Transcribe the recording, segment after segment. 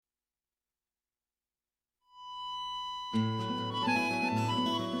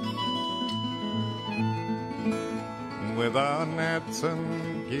with our nets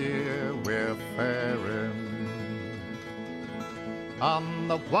and gear we're faring on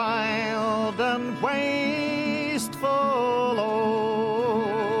the wild and wasteful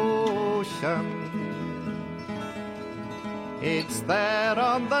ocean. It's there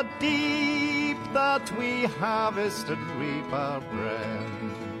on the deep that we harvest and reap our bread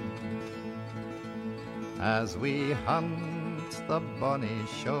as we hunt the bonny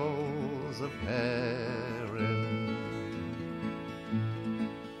shoals of herring.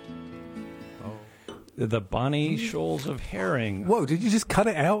 The bonny shoals of herring. Whoa, did you just cut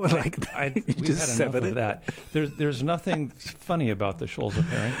it out? Like we had enough of that. There's nothing funny about the shoals of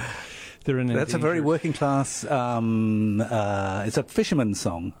herring. That's a very working class, it's a fisherman's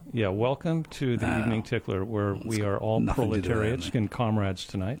song. Yeah, welcome to the Evening Tickler, where we are all proletariats and comrades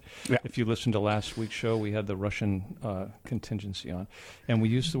tonight. Yeah. If you listened to last week's show, we had the Russian contingency on, and we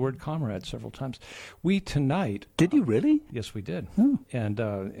used the word comrade several times. We tonight... Did you really? Yes, we did. Oh. And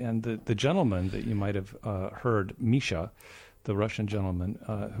the gentleman that you might have heard, Misha, the Russian gentleman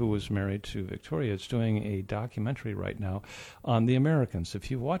who was married to Victoria, is doing a documentary right now on the Americans. If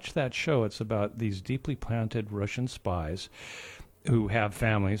you watch that show, it's about these deeply planted Russian spies who have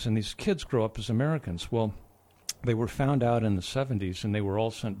families, and these kids grow up as Americans. Well, they were found out in the 70s, and they were all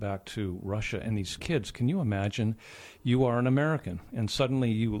sent back to Russia. And these kids, can you imagine, you are an American, and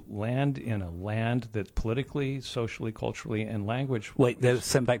suddenly you land in a land that politically, socially, culturally, and language... Wait, they're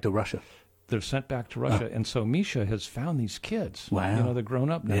sent back to Russia? They're sent back to Russia. Oh. And so Misha has found these kids. Wow. You know, they're grown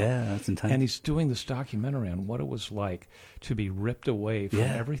up now. Yeah, that's intense. And he's doing this documentary on what it was like to be ripped away from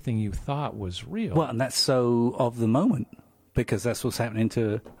everything you thought was real. Well, and that's so of the moment, because that's what's happening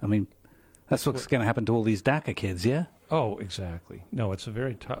to, that's what's going to happen to all these DACA kids, yeah? Oh, exactly. No, it's a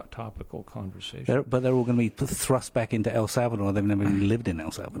very topical conversation. But they're all going to be thrust back into El Salvador. They've never even lived in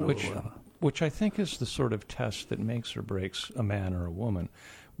El Salvador. Which I think is the sort of test that makes or breaks a man or a woman.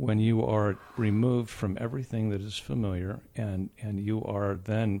 When you are removed from everything that is familiar, and you are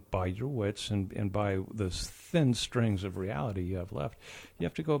then, by your wits and by the thin strings of reality you have left, you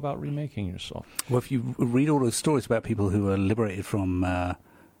have to go about remaking yourself. Well, if you read all those stories about people who are liberated from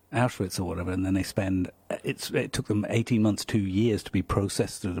Auschwitz or whatever, and then they it took them 18 months, 2 years to be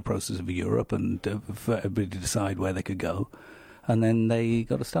processed through the process of Europe and for everybody to decide where they could go, and then they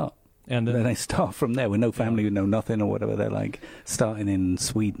got to start. And then they start from there with no family, with no nothing or whatever. They're like starting in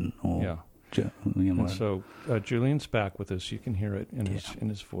Sweden or And so Julian's back with us. You can hear it in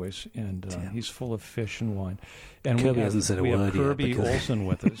his voice, and he's full of fish and wine. And Kirby hasn't said a word yet. We have Kirby Olson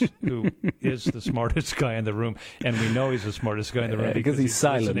with us, who is the smartest guy in the room, and we know he's the smartest guy in the room because he's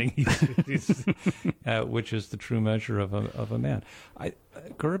silent, which is the true measure of a man.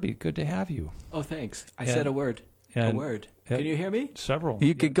 Kirby, good to have you. Oh, thanks. I said a word. A word. Can you hear me? Several.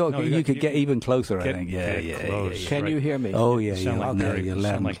 You could go. You could get even closer. I think. Close, Can you hear me? Oh yeah. You sound like Barry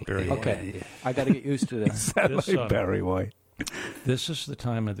White. Okay. Yeah. I got to get used to this. Like Barry White. This is the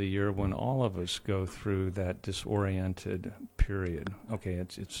time of the year when all of us go through that disoriented period. Okay,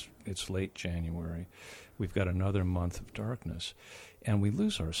 it's late January. We've got another month of darkness, and we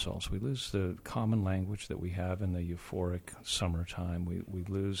lose ourselves. We lose the common language that we have in the euphoric summertime. We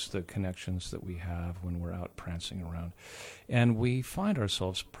lose the connections that we have when we're out prancing around. And we find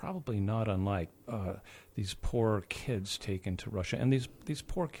ourselves probably not unlike these poor kids taken to Russia, and these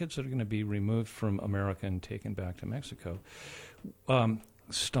poor kids that are going to be removed from America and taken back to Mexico,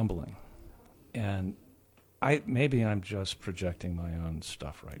 stumbling. And maybe I'm just projecting my own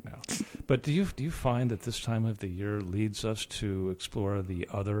stuff right now. But do you find that this time of the year leads us to explore the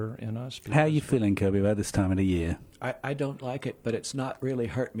other in us? How are you feeling, Kirby, about this time of the year? I don't like it, but it's not really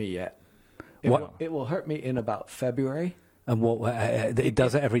hurt me yet. It will hurt me in about February. And what it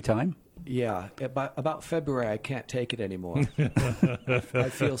does it every time? Yeah, about February I can't take it anymore. I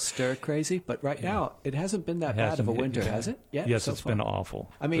feel stir crazy, but right now it hasn't been that bad of a winter, has it? Yeah, yes, it's been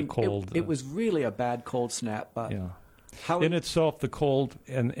awful. I mean, the cold, it was really a bad cold snap, but in itself, the cold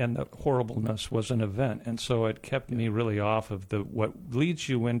and the horribleness was an event, and so it kept me really off of what leads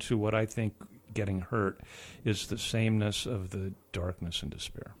you into what I think getting hurt is the sameness of the darkness and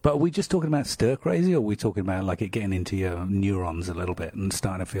despair. But are we just talking about stir crazy, or are we talking about like it getting into your neurons a little bit and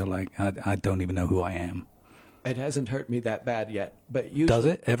starting to feel like I don't even know who I am? It hasn't hurt me that bad yet, but usually, does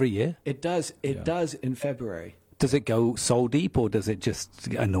it every year? It does. It does in February. Does it go soul deep, or does it just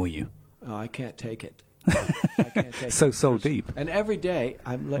annoy you? Oh, I can't take it. I can't take so it. Soul deep. And every day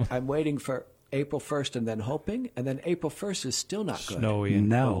I'm waiting for April 1st and then hoping, and then April 1st is still not good. Snowy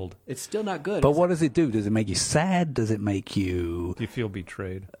and cold. It's still not good. But what does it do? Does it make you sad? Does it make you... Do you feel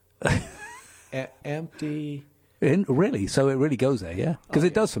betrayed? Empty. Really? So it really goes there, yeah? Because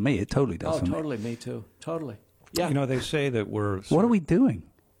it does for me. It totally does for me. Totally. Me too. Totally. Yeah. You know, they say that we're... What are we doing?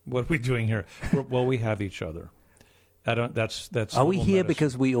 What are we doing here? Well, we have each other. I don't. That's. Are we here medicine.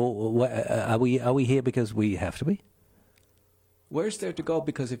 because we all? Are we here because we have to be? Where's there to go?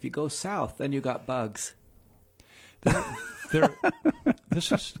 Because if you go south, then you got bugs.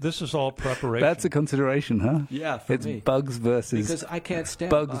 This is all preparation. That's a consideration, huh? Yeah, for it's me. bugs versus Because I can't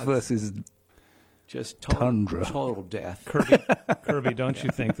stand bugs versus just tundra. Total death. Kirby, don't you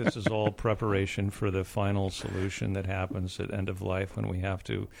think this is all preparation for the final solution that happens at end of life when we have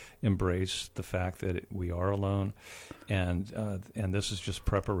to embrace the fact that we are alone, and this is just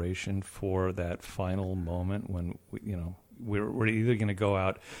preparation for that final moment when we're either going to go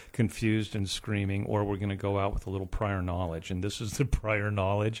out confused and screaming, or we're going to go out with a little prior knowledge. And this is the prior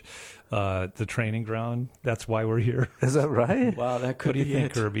knowledge, the training ground. That's why we're here. Is that right? Wow, that could What do be you think,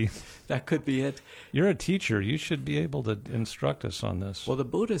 it. Kirby? That could be it. You're a teacher. You should be able to instruct us on this. Well, the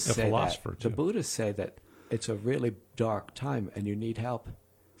Buddhists A say philosopher, that. too. The Buddhists say that it's a really dark time, and you need help.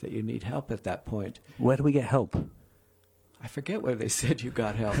 That you need help at that point. Where do we get help? I forget where they said you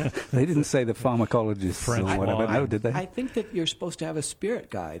got help. They didn't say the pharmacologists French or whatever. law. No, did they? I think that you're supposed to have a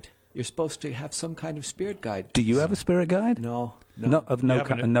spirit guide. You're supposed to have some kind of spirit guide. Do you have a spirit guide? No. Not of no, You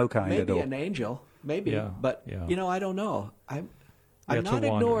have no kind Maybe at all. an angel. Maybe. Yeah, But, yeah. I don't know. I'm have to not wander.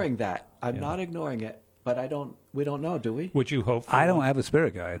 ignoring that. I'm Yeah. not ignoring it. But we don't know, do we? Would you hope? For I don't one? have a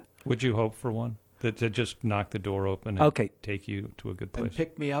spirit guide. Would you hope for one to just knock the door open and Okay. take you to a good And place?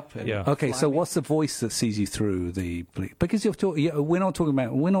 pick me up. And Yeah. Okay, fly so me. what's the voice that sees you through the? Because we're not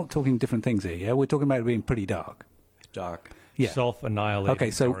talking different things here. Yeah, we're talking about it being pretty dark. Dark. Yeah. Self-annihilating Okay,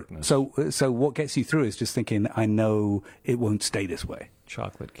 so darkness. so what gets you through is just thinking, I know it won't stay this way.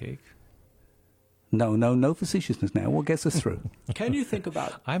 Chocolate cake. No facetiousness now. What gets us through? Can you think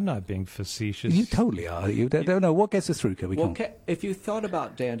about... I'm not being facetious. You totally are. You don't know what gets us through, Kirby. Well, if you thought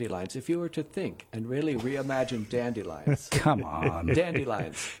about dandelions, if you were to think and really reimagine dandelions... Come on.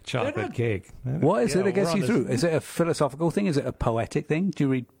 Dandelions. Chocolate They're not- cake. What is it that gets we're you on through? this- Is it a philosophical thing? Is it a poetic thing? Do you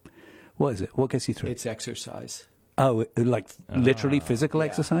read? What is it? What gets you through? It's exercise. Oh, like literally physical Yeah.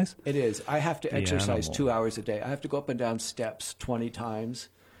 exercise? It is. I have to The exercise animal. 2 hours a day. I have to go up and down steps 20 times.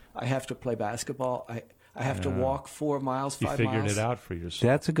 I have to play basketball. I have to walk 4 miles, You 5 figured miles. it out for yourself.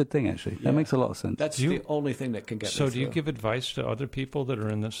 That's a good thing, actually. Yeah. That makes a lot of sense. That's Do you- the only thing that can get So me do you through. give advice to other people that are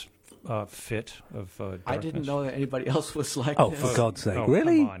in this fit of darkness? I didn't know that anybody else was like Oh, this. for God's sake. Oh,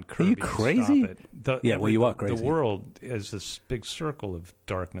 really? Come on, Are you Kirby, crazy? Stop it. Yeah, well, you are crazy. The world is this big circle of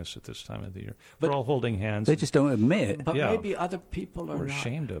darkness at this time of the year. But- We're all holding hands. They just don't admit it. But Yeah. maybe other people are We're not.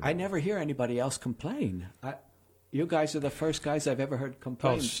 ashamed of I it. never hear anybody else complain. You guys are the first guys I've ever heard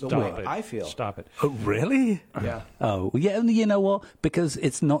complain the stop way it. I feel. Stop it. Oh, really? Yeah. Oh, yeah, and you know what? Because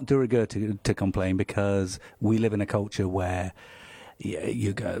it's not de rigueur to complain, because we live in a culture where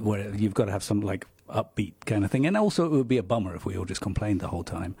you've got to have some like upbeat kind of thing. And also it would be a bummer if we all just complained the whole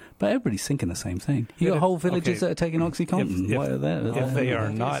time. But everybody's thinking the same thing. You got whole villages that are taking OxyContin. If they are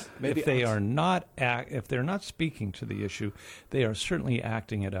Maybe if they're not speaking to the issue, they are certainly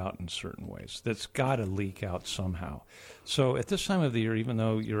acting it out in certain ways. That's got to leak out somehow. So at this time of the year, even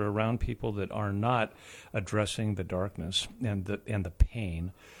though you're around people that are not addressing the darkness and the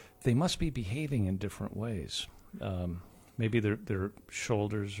pain, they must be behaving in different ways. Maybe their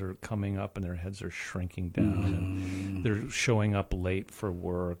shoulders are coming up and their heads are shrinking down, and they're showing up late for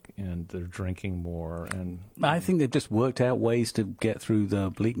work, and they're drinking more. And I think they've just worked out ways to get through the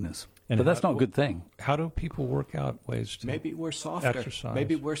bleakness. But that's not a good thing. How do people work out ways to Maybe we're softer. exercise?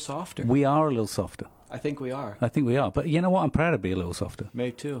 Maybe we're softer. We are a little softer. I think we are. I think we are. But you know what? I'm proud to be a little softer. Me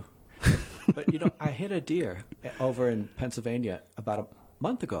too. But I hit a deer over in Pennsylvania about a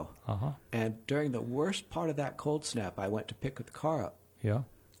month ago. Uh-huh. And during the worst part of that cold snap, I went to pick the car up. Yeah.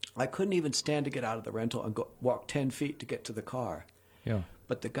 I couldn't even stand to get out of the rental and walk 10 feet to get to the car. Yeah.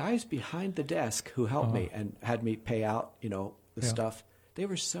 But the guys behind the desk who helped me and had me pay out, the stuff, they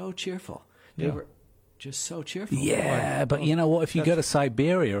were so cheerful. They Yeah. were just so cheerful. Yeah, but you know what? If you go to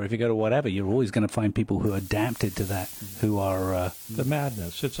Siberia or if you go to whatever, you're always going to find people who are adapted to that, who are... The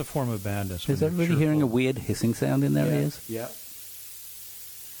madness. It's a form of madness. is everybody hearing a weird hissing sound in their ears? Yeah.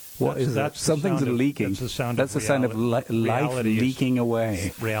 What is that? the Something's sound of- leaking. That's the sound That's of the sound of life reality is- leaking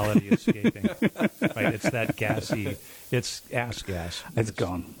away. Reality escaping. Right? It's that gassy. It's ass gas. It's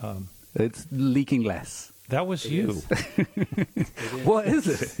gone. It's leaking less. That was you. What is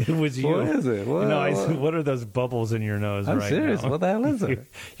it? It was you. What is it? What are those bubbles in your nose I'm right serious. now? What the hell is it?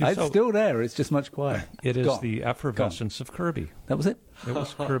 You're It's so- still there. It's just much quieter. It is Gone. the effervescence of Kirby. That was it? It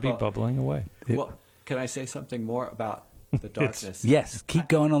was Kirby bubbling away. Well, can I say something more about the darkness? Yes. Keep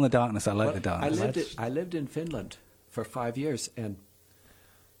going on the darkness. I like Well, the darkness. I lived in Finland for 5 years, and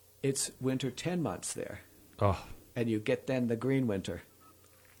it's winter 10 months there. Oh, and you get then the green winter.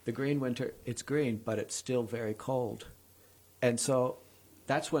 The green winter, it's green, but it's still very cold. And so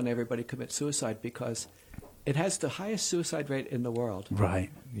that's when everybody commits suicide, because it has the highest suicide rate in the world. Right.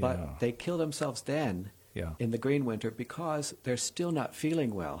 But Yeah. they kill themselves then in the green winter because they're still not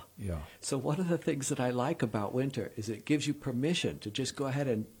feeling well. Yeah. So one of the things that I like about winter is it gives you permission to just go ahead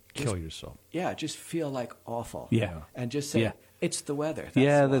and kill yourself. Yeah, just feel like awful. Yeah. And just say, Yeah. it's the weather. That's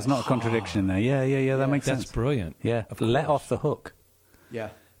Yeah, why. there's not a contradiction there. Yeah, that makes sense. That's brilliant. Yeah, Of let course. off the hook. Yeah,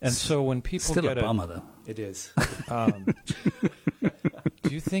 And so when people Still get a bummer, though. it is.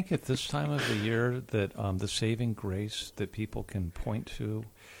 Do you think at this time of the year that the saving grace that people can point to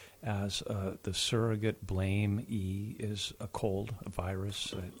as the surrogate blame is a cold, a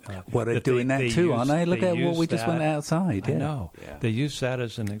virus? Well, they're doing that too, aren't they? Look at what we just went outside. I Yeah. know. Yeah. They use that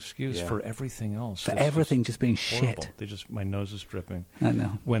as an excuse Yeah. for everything else. For It's everything just being horrible. shit. They just, my nose is dripping. I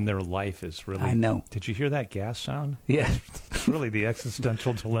know. When their life is really. I know. Did you hear that gas sound? Yeah. It's really the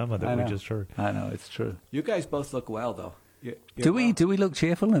existential dilemma I that we know. just heard. I know, it's true. You guys both look well, though. Do we look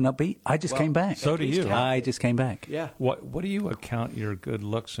cheerful and upbeat? I just came back. so do you. I just came back. Yeah. What do you account your good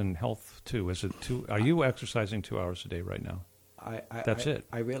looks and health to? Is it are you exercising 2 hours a day right now? That's it.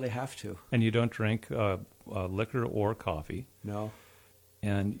 I really have to. And you don't drink liquor or coffee, Oh, No.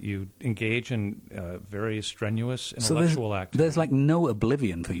 and you engage in very strenuous So intellectual activity. there's like no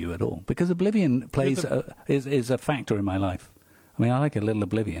oblivion for you at all, because oblivion plays is a factor in my life. I mean, I like a little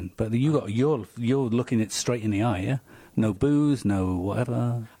oblivion, but you're looking it straight in the eye, yeah. No booze, no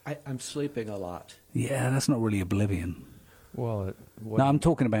whatever. I'm sleeping a lot. Yeah, that's not really oblivion. Well, No, I'm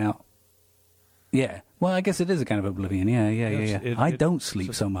talking about. Yeah, well, I guess it is a kind of oblivion. Yeah. I don't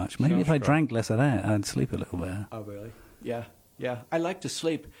sleep so much. Maybe if I drank less of that, I'd sleep a little better. Oh, really? Yeah. I like to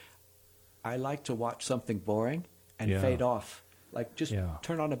sleep. I like to watch something boring and Yeah. fade off. Like just Yeah.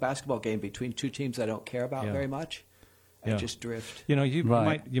 turn on a basketball game between two teams I don't care about Yeah. very much, and Yeah. just drift. You know, you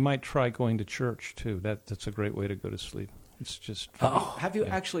Right. might try going to church too. That's a great way to go to sleep. It's just. Have you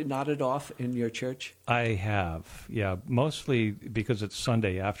actually nodded off in your church? I have, yeah, mostly because it's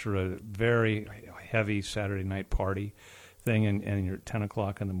Sunday after a very heavy Saturday night party thing, and you're at 10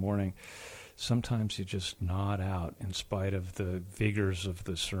 o'clock in the morning. Sometimes you just nod out in spite of the vigors of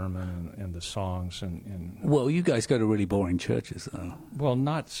the sermon and the songs. And Well, you guys go to really boring churches, though. well,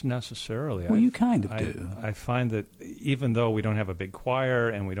 not necessarily. Well, you kind of do. I find that even though we don't have a big choir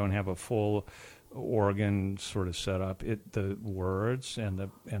and we don't have a full organ sort of set up, the words and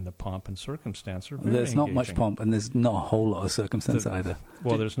the pomp and circumstance are very There's not much engaging. pomp, and there's not a whole lot of circumstance either.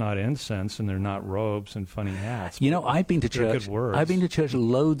 Well, there's not incense, and there are not robes and funny hats. You know, I've been to They're church. good words. I've been to church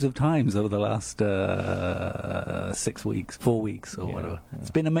loads of times over the last 6 weeks, 4 weeks, or whatever.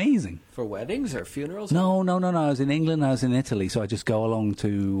 It's been amazing. For weddings or funerals? No. I was in England. I was in Italy, so I just go along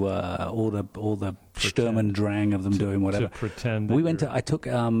to all the Sturm and Drang of them doing whatever. To pretend that We went you're to. I took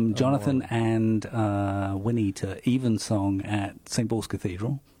Jonathan and Winnie to Evensong at St Paul's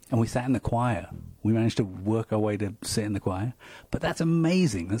Cathedral, and we sat in the choir. We managed to work our way to sit in the choir, but that's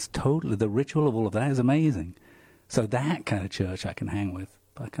amazing. That's totally the ritual of all of that is amazing. So that kind of church I can hang with,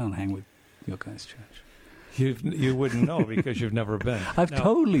 but I can't hang with your guys' church. You wouldn't know because you've never been. I've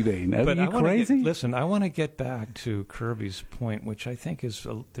totally been. Are you crazy? Listen, I want to get back to Kirby's point, which I think is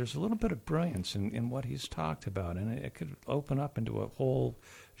there's a little bit of brilliance in what he's talked about, and it could open up into a whole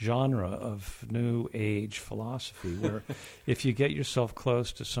genre of new age philosophy where if you get yourself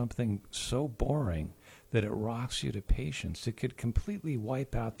close to something so boring that it rocks you to patience, it could completely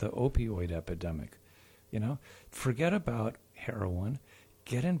wipe out the opioid epidemic. You know, forget about heroin.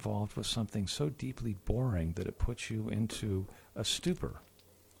 Get involved with something so deeply boring that it puts you into a stupor.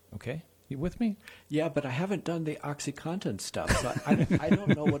 Okay? You with me? Yeah, but I haven't done the OxyContin stuff, so I don't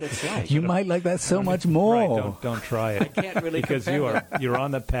know what it's like. You might like that so much more. Right, don't try it. I can't really because compare. you're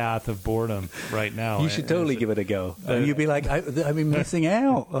on the path of boredom right now. You should totally give it a go. And you'd be like, I've been missing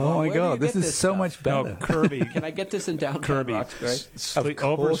out. Oh, my where do you God, this get is this so stuff? much No, better. Kirby. Can I get this in downtown Kirby, Roxbury?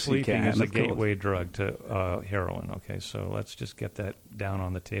 oversleeping is a of course. gateway drug to heroin. Okay, so let's just get that down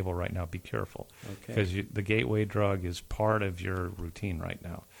on the table right now. Be careful, Okay. because the gateway drug is part of your routine right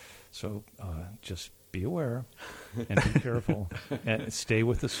now. So just be aware and be careful and stay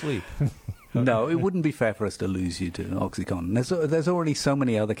with the sleep. No, it wouldn't be fair for us to lose you to OxyContin. There's already so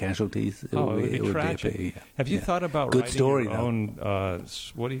many other casualties. It would be tragic. Have you thought about Good writing story, your though. own,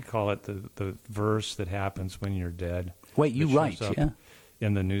 what do you call it, the verse that happens when you're dead? Wait, you that write, shows up yeah?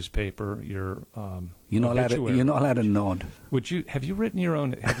 in the newspaper, your You're not allowed to nod. Have you written your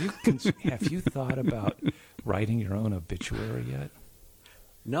own? Have you thought about writing your own obituary yet?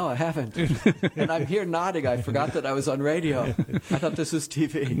 No, I haven't. And I'm here nodding. I forgot that I was on radio. I thought this was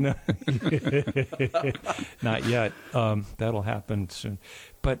TV. No. Not yet. That'll happen soon.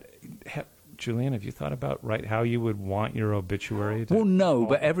 But, Julian, have you thought about how you would want your obituary to... Well, no,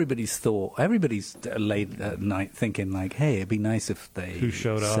 but everybody's late at night thinking, like, hey, it'd be nice if they Who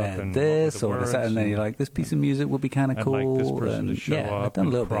showed up said and this what were the or this, and then you're like, this piece of music would be kind of I'd cool. like this person and, to show up I've done a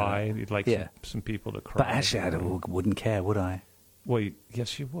and little cry. bit. You'd like some people to cry. But actually, I wouldn't care, would I? Well,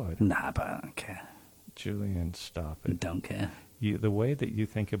 yes, you would. Nah, but I don't care. Julian, stop it. Don't care. The way that you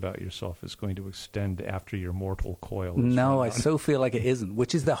think about yourself is going to extend after your mortal coil. No, I so feel like it isn't,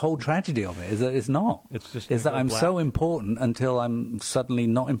 which is the whole tragedy of it, is that it's not. It's just is that I'm so important until I'm suddenly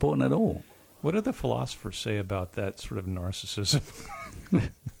not important at all. What do the philosophers say about that sort of narcissism?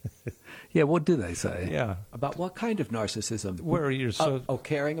 Yeah, what do they say? Yeah. About what kind of narcissism? Where you're so...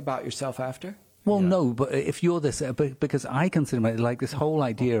 caring about yourself after? Well, Yeah. no, but if you're this, because I consider like this whole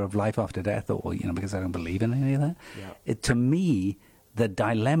idea of life after death, or because I don't believe in any of that. Yeah. To me, the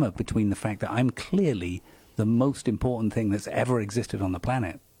dilemma between the fact that I'm clearly the most important thing that's ever existed on the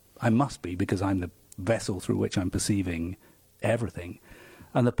planet, I must be because I'm the vessel through which I'm perceiving everything,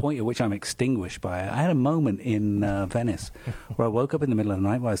 and the point at which I'm extinguished by it. I had a moment in Venice where I woke up in the middle of the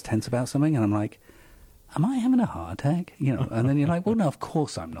night where I was tense about something, and I'm like, am I having a heart attack? And then you're like, well, no, of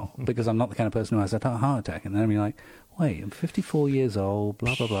course I'm not, because I'm not the kind of person who has a heart attack. And then you're like, wait, I'm 54 years old,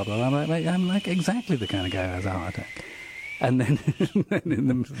 blah, blah, blah, blah. I'm like exactly the kind of guy who has a heart attack. And then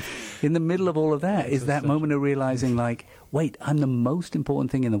in the middle of all of that is that moment of realizing, like, wait, I'm the most important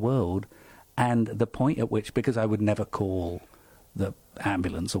thing in the world, and the point at which, because I would never call the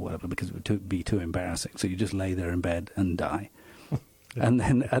ambulance or whatever, because it would be too embarrassing, so you just lay there in bed and die. And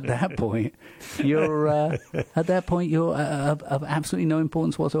then at that point, you're of absolutely no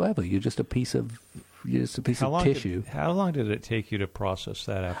importance whatsoever. You're just a piece of tissue. How long did it take you to process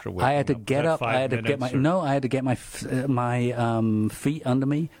that after waking up? I had to get up. I had to get my feet under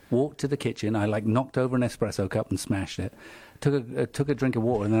me. Walk to the kitchen. I knocked over an espresso cup and smashed it. Took a drink of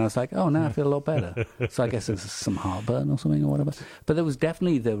water, and then I was like, oh, now I feel a lot better. So I guess there's some heartburn or something or whatever. But there was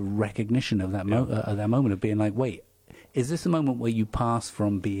definitely the recognition of that that moment of being like, wait. Is this the moment where you pass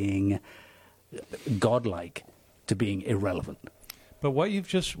from being godlike to being irrelevant? But what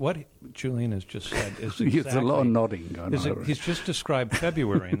Julian has just said is exactly... There's a lot of nodding going on. He's just described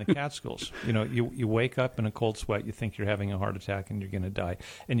February in the Catskills. You wake up in a cold sweat, you think you're having a heart attack and you're going to die,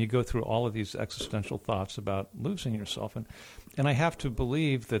 and you go through all of these existential thoughts about losing yourself. And I have to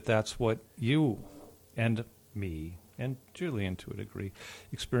believe that that's what you and me and Julian, to a degree,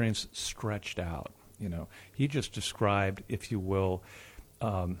 experience stretched out. He just described, if you will,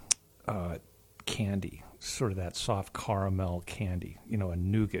 candy, sort of that soft caramel candy, a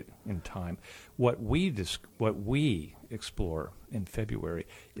nougat in time. What we explore in February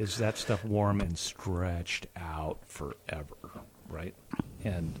is that stuff warm and stretched out forever, right?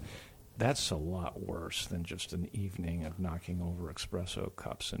 And that's a lot worse than just an evening of knocking over espresso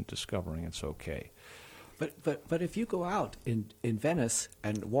cups and discovering it's okay. But if you go out in Venice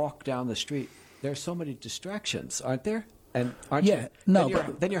and walk down the street, there are so many distractions, aren't there? And aren't you? No,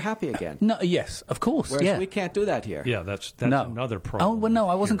 then you're happy again. No, yes, of course. Whereas we can't do that here. Yeah, that's another problem. Oh, well, no,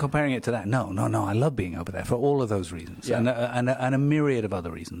 I wasn't comparing it to that. No, I love being over there for all of those reasons, and a myriad of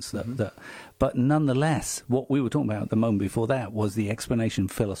other reasons. But nonetheless, what we were talking about the moment before that was the explanation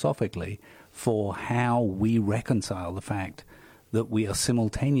philosophically for how we reconcile the fact that we are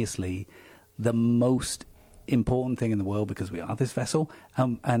simultaneously the most important thing in the world because we are this vessel,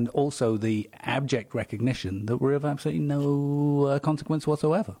 and also the abject recognition that we're of absolutely no consequence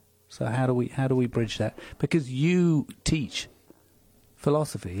whatsoever. So how do we bridge that? Because you teach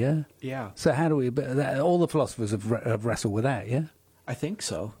philosophy, yeah? Yeah. So how do we? All the philosophers have wrestled with that, yeah? I think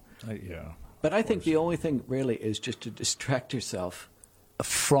so. Yeah. But I think the only thing really is just to distract yourself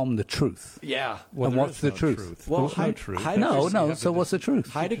from the truth. Yeah. And what's the truth? Well, no. So what's the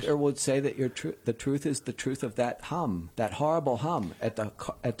truth? Heidegger would say that the truth is the truth of that hum, that horrible hum at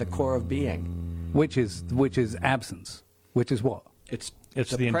the core of being, which is absence. Which is what? It's the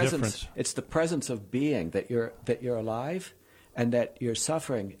presence. indifference. It's the presence of being, that you're alive, and that you're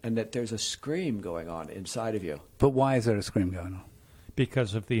suffering, and that there's a scream going on inside of you. But why is there a scream going on?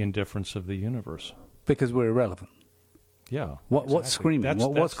 Because of the indifference of the universe. Because we're irrelevant. Yeah. What's screaming?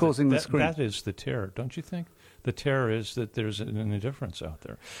 What's causing the scream? That is the terror, don't you think? The terror is that there's an indifference out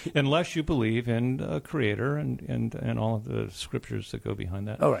there, unless you believe in a creator and all of the scriptures that go behind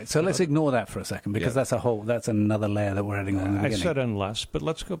that. All right, so let's ignore that for a second, because that's another layer that we're adding on in the beginning. I said unless, but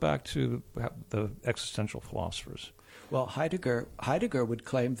let's go back to the existential philosophers. Well, Heidegger would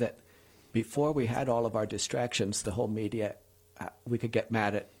claim that before we had all of our distractions, the whole media we could get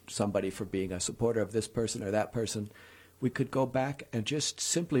mad at somebody for being a supporter of this person or that person. We could go back and just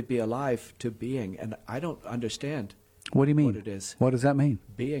simply be alive to being. And I don't understand. What do you mean? What it is. What does that mean?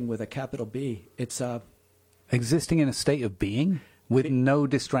 Being with a capital B. It's existing in a state of being with no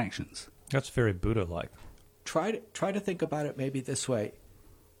distractions. That's very Buddha-like. Try to think about it maybe this way.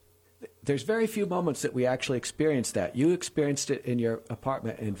 There's very few moments that we actually experience that. You experienced it in your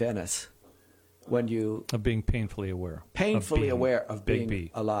apartment in Venice when you... Of being painfully aware. Painfully aware of being B.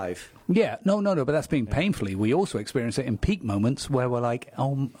 alive. Yeah, no, but that's being painfully. We also experience it in peak moments where we're like,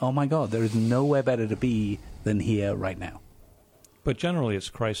 oh my God, there is nowhere better to be than here right now. But generally it's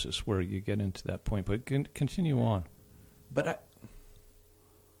crisis where you get into that point. But continue on. But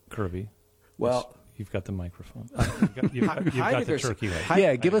Kirby. Well... You've got the microphone. You've got the turkey leg.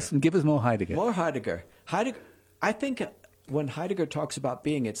 Yeah, give us more Heidegger. More Heidegger. I think when Heidegger talks about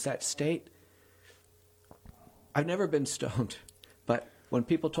being, it's that state. I've never been stoned, but when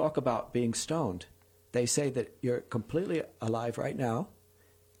people talk about being stoned, they say that you're completely alive right now,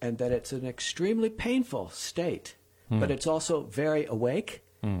 and that it's an extremely painful state, but it's also very awake,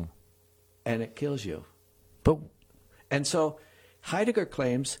 and it kills you. And so Heidegger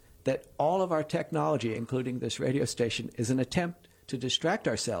claims that all of our technology, including this radio station, is an attempt to distract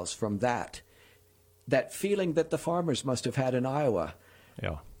ourselves from that feeling that the farmers must have had in Iowa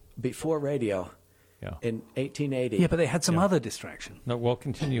before radio in 1880. Yeah, but they had some other distraction. No, well,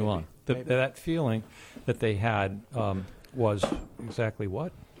 continue on. That feeling that they had was exactly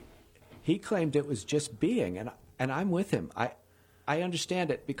what? He claimed it was just being, and I'm with him. I understand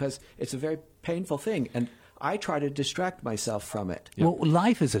it because it's a very painful thing, and I try to distract myself from it. Well,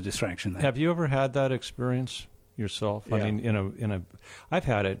 life is a distraction then. Have you ever had that experience yourself? Yeah. I mean, I've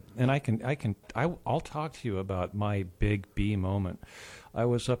had it, and I'll talk to you about my big B moment. I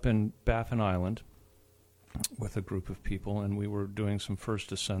was up in Baffin Island with a group of people, and we were doing some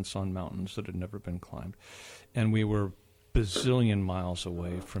first ascents on mountains that had never been climbed, and we were bazillion miles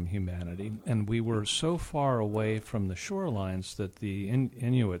away from humanity, and we were so far away from the shorelines that the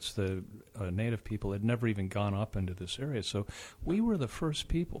Inuits, the native people, had never even gone up into this area. So we were the first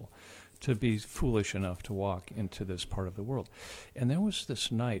people to be foolish enough to walk into this part of the world. And there was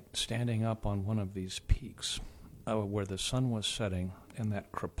this night standing up on one of these peaks where the sun was setting, and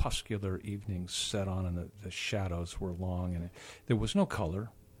that crepuscular evening set on, and the shadows were long, and there was no color,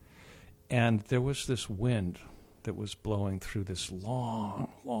 and there was this wind that was blowing through this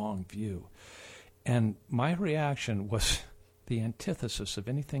long view. And my reaction was the antithesis of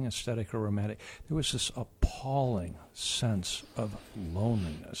anything aesthetic or romantic. There was this appalling sense of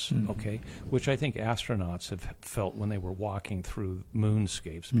loneliness, which I think astronauts have felt when they were walking through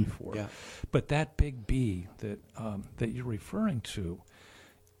moonscapes before. Yeah. But that big B that you're referring to,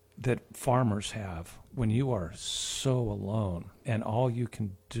 that farmers have when you are so alone and all you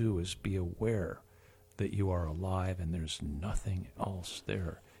can do is be aware that you are alive and there's nothing else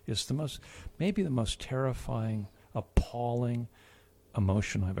there, is maybe the most terrifying, appalling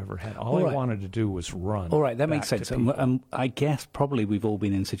emotion I've ever had. All I wanted to do was run. All right, that makes sense. I guess probably we've all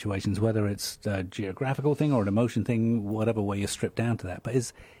been in situations, whether it's a geographical thing or an emotion thing, whatever, where you're stripped down to that. But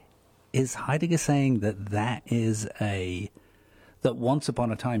is Heidegger saying that once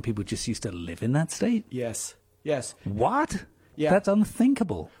upon a time people just used to live in that state? Yes. What? Yeah. That's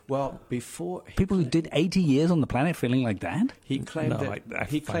unthinkable. Well, before... People who did 80 years on the planet feeling like that? He claimed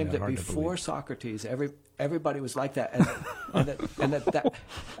that before Socrates, everybody was like that, and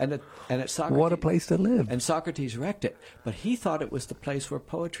that Socrates... What a place to live. And Socrates wrecked it. But he thought it was the place where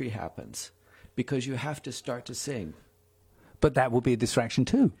poetry happens, because you have to start to sing. But that will be a distraction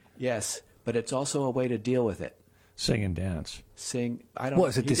too. Yes, but it's also a way to deal with it. Sing and dance. Sing. I don't. What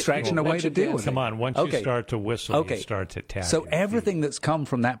is a distraction? A way to deal with it? Come on, once you start to whistle, you start to tap. So everything that's come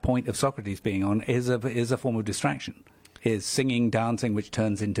from that point of Socrates being on is a form of distraction. Is singing, dancing, which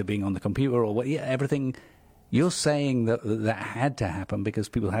turns into being on the computer, or everything. You're saying that had to happen because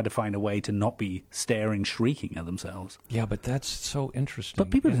people had to find a way to not be staring, shrieking at themselves. Yeah, but that's so interesting.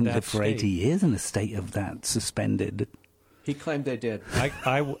 But people didn't live for 80 years in a state of that suspended. He claimed they did.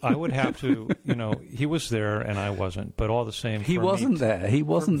 I would have to, he was there and I wasn't, but all the same. He wasn't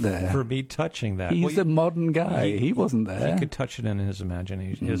there. For me touching that. He's a modern guy. He wasn't there. He could touch it in his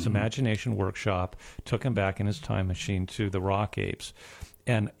imagination. His imagination workshop took him back in his time machine to the rock apes.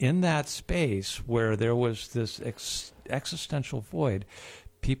 And in that space where there was this existential void,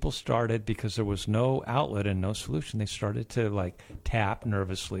 people started, because there was no outlet and no solution, they started to like tap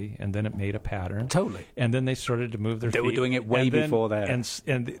nervously, and then it made a pattern. Totally. And then they started to move their feet. They were doing it way before that. And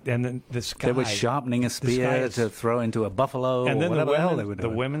then this guy... They were sharpening a spear to throw into a buffalo, and then or whatever the hell women, they were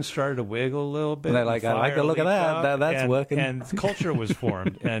doing. The women started to wiggle a little bit. And they're like, I like the look of that. That's working. And culture was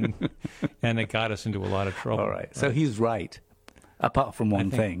formed, and it got us into a lot of trouble. All right. So he's right, apart from one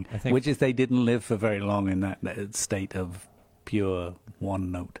thing, which is they didn't live for very long in that state of pure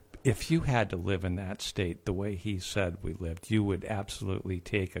one note. If you had to live in that state the way he said we lived, you would absolutely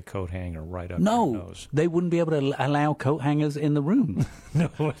take a coat hanger right up your nose. They wouldn't be able to allow coat hangers in the room.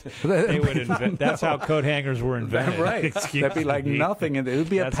 No, they would invent. That's how coat hangers were invented. Right. There'd be like nothing. It would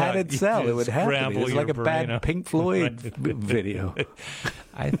be a padded cell. It would have to be. It's like a bad Pink Floyd video.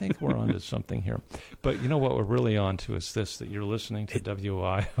 I think we're onto something here. But you know what we're really onto is this, that you're listening to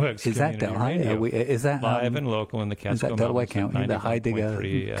WIOX Is that Radio. Is that live and local in the Catskills? Is that Delaware County, the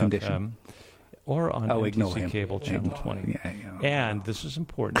Heidegger condition? Or on NTC Cable Channel 20. And this is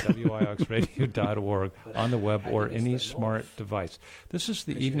important, wioxradio.org, on the web or any smart device. This is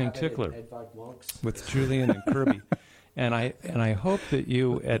the Evening Tickler with Julian and Kirby. And I hope that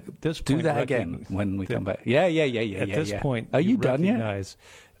you, at this point... Do that again when we come back. Yeah. At this point, are you done yet? Recognize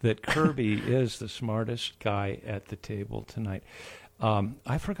that Kirby is the smartest guy at the table tonight.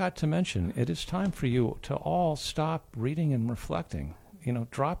 I forgot to mention, it is time for you to all stop reading and reflecting.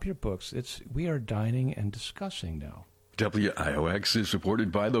 Drop your books. We are dining and discussing now. WIOX is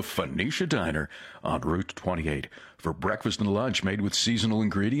supported by the Phoenicia Diner on Route 28 for breakfast and lunch made with seasonal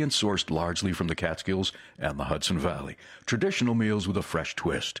ingredients sourced largely from the Catskills and the Hudson Valley. Traditional meals with a fresh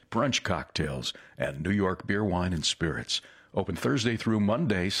twist, brunch cocktails, and New York beer, wine, and spirits. Open Thursday through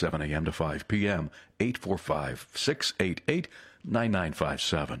Monday, 7 a.m. to 5 p.m.,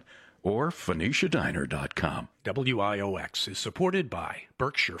 845-688-9957. or PhoeniciaDiner.com. WIOX is supported by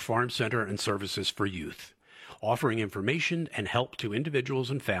Berkshire Farm Center and Services for Youth, offering information and help to individuals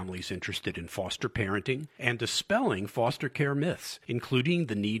and families interested in foster parenting and dispelling foster care myths, including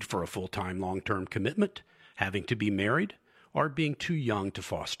the need for a full-time long-term commitment, having to be married, or being too young to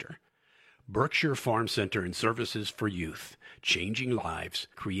foster. Berkshire Farm Center and Services for Youth, changing lives,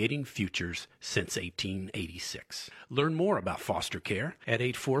 creating futures since 1886. Learn more about foster care at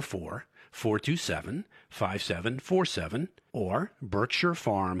 844-427-5747 or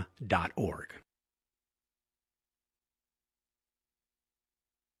berkshirefarm.org.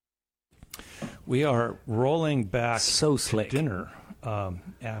 We are rolling back so to dinner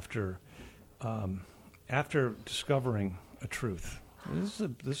after discovering a truth. This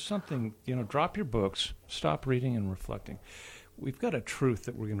is something, drop your books, stop reading and reflecting. We've got a truth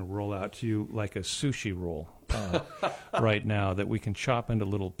that we're going to roll out to you like a sushi roll right now that we can chop into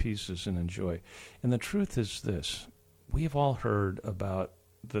little pieces and enjoy. And the truth is this. We have all heard about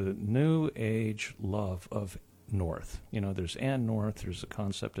the new age love of north. There's and north. There's the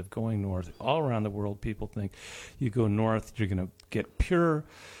concept of going north. All around the world, people think you go north, you're going to get pure.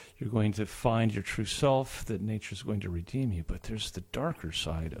 You're going to find your true self, that nature's going to redeem you. But there's the darker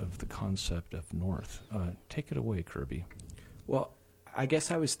side of the concept of north. Take it away, Kirby. Well, I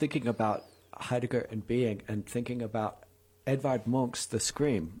guess I was thinking about Heidegger and being and thinking about Edvard Munch's The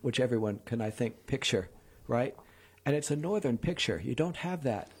Scream, which everyone can, I think, picture, right? And it's a northern picture. You don't have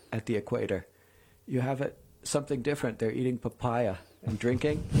that at the equator. You have it something different. They're eating papaya and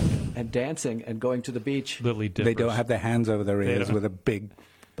drinking and dancing and going to the beach. Lily dippers. They don't have their hands over their ears with a big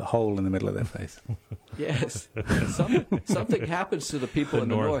hole in the middle of their face. Yes. Something happens to the people in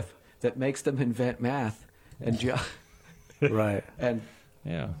the north that makes them invent math and right. And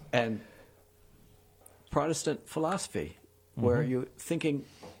Protestant philosophy, where you're thinking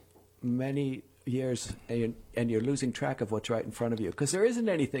many years and you're losing track of what's right in front of you, because there isn't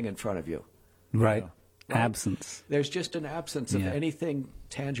anything in front of you. Right. Absence. There's just an absence of anything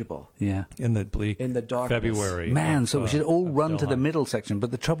tangible. Yeah. In the bleak in the darkness. February. Man, so we should all run to the middle section.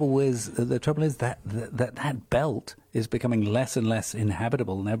 But the trouble is that belt is becoming less and less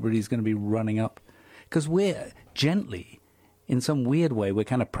inhabitable, and everybody's going to be running up. Because we're gently, in some weird way, we're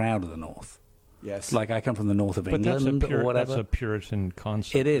kind of proud of the north. Yes. Like I come from the north of England or whatever. That's a Puritan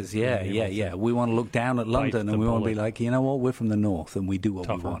concept. It is, yeah. We want to look down at London and we want to be like, you know what, we're from the north and we do what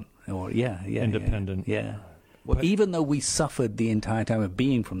we want. Or independent. Yeah. Well, even though we suffered the entire time of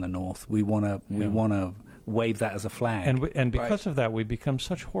being from the north, we want to wave that as a flag. And because of that, we become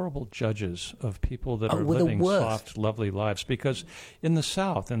such horrible judges of people that are living soft, lovely lives. Because in the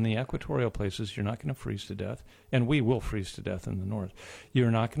south, in the equatorial places, you're not going to freeze to death, and we will freeze to death in the north.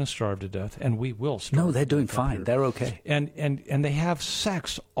 You're not going to starve to death, and we will starve. No, they're doing fine. They're okay. And they have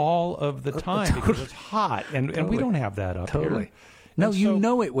sex all of the time because it's hot, and we don't have that up here. No, And you so-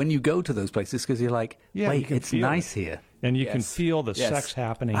 know it when you go to those places because you're like, Yeah, you wait, can it's feel nice here. And you can Yes. feel the Yes. sex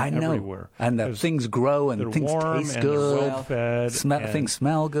happening I know. everywhere. And There's- things grow they're and things warm taste and they're good. well-fed. and Things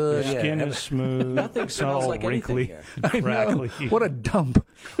smell good. Your Yeah. skin is smooth. Nothing it's not smells all like anything wrinkly here. and I know. crackly. What a dump.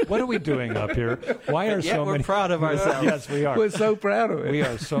 What are we doing up here? Why are Yet so we're many... proud of ourselves. Yes, we are. We're so proud of it. We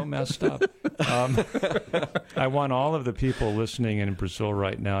are so messed up. I want all of the people listening in Brazil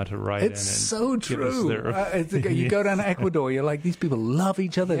right now to write in and It's so give us true. their- You go down to Ecuador, you're like, these people love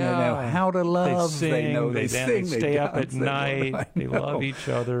each other. They know how to love. They sing. know They sing. They stay up at dance, night. I They know. love each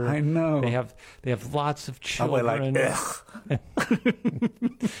other. I know. They have lots of And we're children. like, ugh.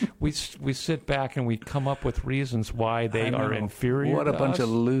 we sit back and we come up with reasons why they I are know. inferior. What a to bunch us. of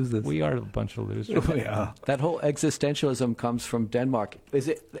losers. We are a bunch of losers. We are. That whole existentialism comes from Denmark. Is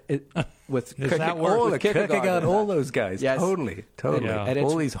it with Is that Kierkegaard? where- All With the Kierkegaard, all those guys. Yes. Totally. Yeah. And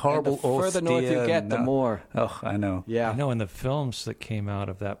All these horrible, and the further north you austere, get, the more. Oh, I know. Yeah. I know in the films that came out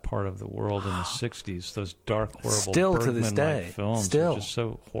of that part of the world in the 60s, those dark, horrible Still to this Bergman-like day. films Still. are just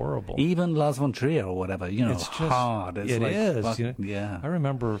so horrible. Even Lars von Trier or whatever, It's just hard. It's it like, is, fuck- you know? yeah. I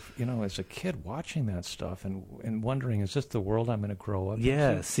remember, as a kid watching that stuff and wondering, is this the world I'm going to grow up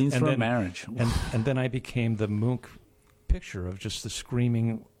Yeah, into? scenes And from a then- marriage. And then I became the Munch picture of just the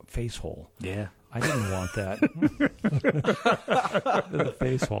screaming face hole. Yeah. I didn't want that. The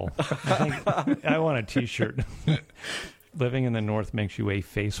face hole. I want a T-shirt. Living in the North makes you a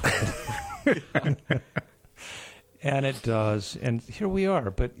face hole. And it does. And here we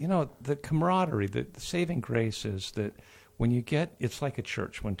are. But, the camaraderie, the saving grace is that when you get, it's like a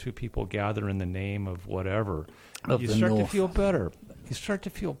church. When two people gather in the name of whatever, Of you the start to North. feel better. You start to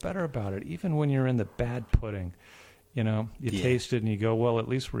feel better about it. Even when you're in the bad pudding, you Yeah. taste it and you go, well, at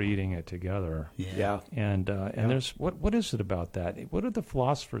least we're eating it together. Yeah. And there's what is it about that? What do the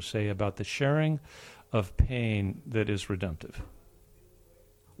philosophers say about the sharing of pain that is redemptive?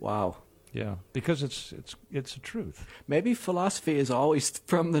 Wow. Yeah, because it's a truth. Maybe philosophy is always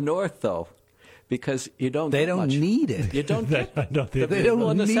from the north, though, because you don't. They get don't much. need it. You don't get. They They people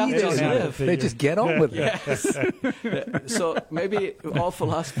don't in the need south just it. live. They just get on with it. Yes. So maybe all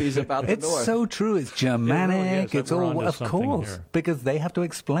philosophy is about the It's north. so true. It's Germanic. is. It's We're all, onto of something course, here. because they have to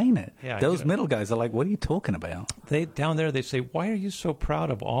explain it. Yeah, I Those get it. middle guys are like, "What are you talking about?" They down there they say, why are you so proud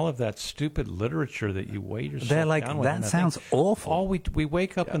of all of that stupid literature that you weigh yourself They're like, down with? "That And I sounds think awful." All we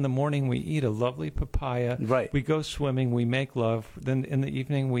wake up in the morning, we eat a lovely papaya. Right. We go swimming, we make love. Then in the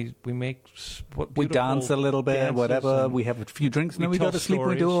evening, we make We dance a little bit, whatever. We have a few drinks, and then we go tell to sleep and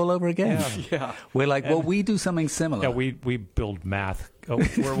we do it stories. all over again. Yeah. Yeah. We're like, well, we do something similar. Yeah, we build math. We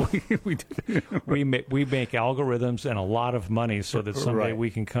make algorithms and a lot of money so that someday Right. we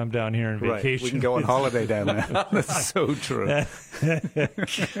can come down here and Right. vacation. We can go on holiday down there. That's so true.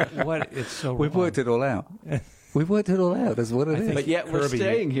 What? It's so We've wrong. worked it all out. We've worked it all out. That's what it is. But yet we're Kirby,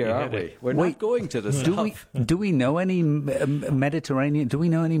 staying here, you aren't hit we? it. We're Wait, not going to the do south. do we know any Mediterranean? Do we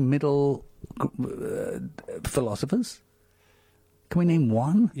know any middle philosophers? Can we name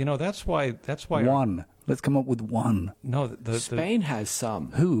one? That's why. One. Let's come up with one. No, the Spain has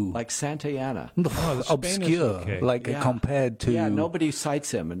some. Who? Like Santayana. the Spain is Obscure, okay. like Yeah. compared to Yeah, nobody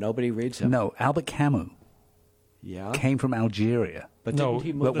cites him and nobody reads him. No, Albert Camus Yeah. came from Algeria, But No, didn't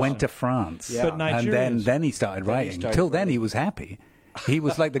he but move went on? to France. Yeah. But And Nigerians. then he started writing. started Till then, writing. he was happy. He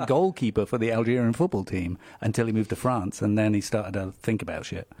was like the goalkeeper for the Algerian football team until he moved to France, and then he started to think about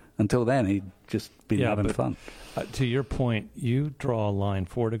shit. Until then, he'd just been having but, fun. To your point, you draw a line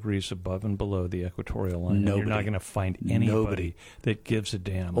 4 degrees above and below the equatorial line. And you're not Nobody. going to find anybody Nobody. that gives a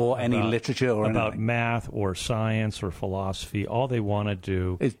damn Or any about- literature or about anything. math or science or philosophy. All they want to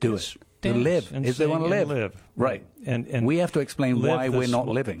do Is do it. To dance live. and Is they sing want to and live. Right. And We have to explain live why the we're not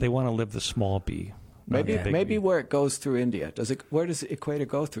sm- living. They want to live the small B. not Maybe the big maybe B. where it goes through India. Where does the equator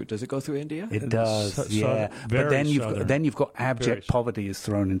go through? Does it go through India? It does, yeah. southern, But very then southern. you've got abject Very poverty is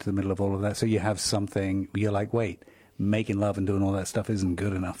thrown into the middle of all of that. So you have something. You're like, wait, making love and doing all that stuff isn't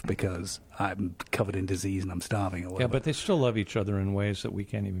good enough because I'm covered in disease and I'm starving or whatever. Yeah, but they still love each other in ways that we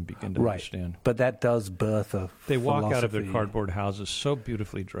can't even begin to right. understand. But that does birth a. They walk out of their philosophy. cardboard houses so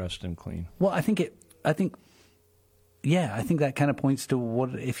beautifully dressed and clean. Well, I think that kind of points to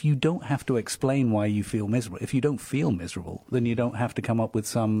what if you don't have to explain why you feel miserable. If you don't feel miserable, then you don't have to come up with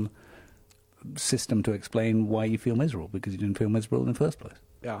some system to explain why you feel miserable because you didn't feel miserable in the first place.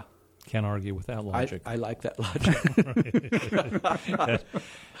 Yeah. Can't argue with that logic. I like that logic.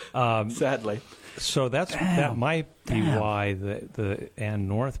 Sadly. So that might be why the and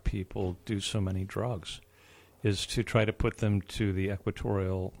North people do so many drugs, is to try to put them to the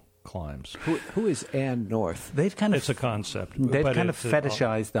equatorial climbs. Who is Ann North? They've kind of It's a concept. They've but kind of it's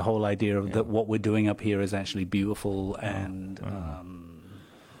fetishized the whole idea of that what we're doing up here is actually beautiful, and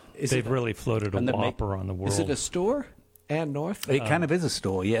they've really floated a whopper on the world. Is it a store, Ann North? it kind of is a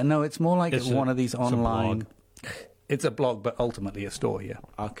store. Yeah, no, it's more like one of these online. blog. It's a blog, but ultimately a store. Yeah.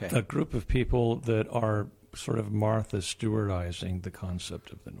 Okay. A group of people that are sort of Martha Stewartizing the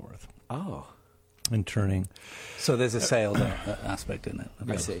concept of the North Oh, and turning. So there's a sales aspect in it.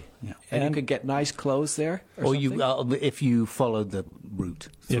 I see. Yeah. And you can get nice clothes there? Or you, if you followed the route.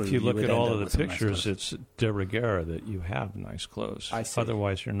 If you look would at end all up of with the some nice pictures, clothes. it's de rigueur that you have nice clothes. I see.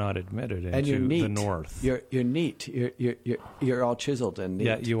 Otherwise, you're not admitted And you're into neat. the North. You're neat. You're all chiseled and neat.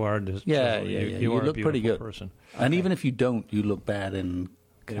 Yeah, you are. Yeah. You are look a pretty beautiful good. person. And even if you don't, you look bad in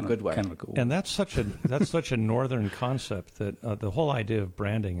a good way. Kind of cool. And that's such a northern concept that the whole idea of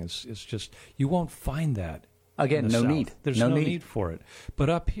branding is just you won't find that. Again, in the no South. need. There's No no need. need for it. But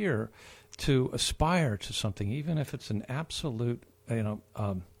up here, to aspire to something, even if it's an absolute,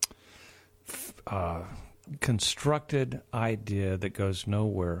 constructed idea that goes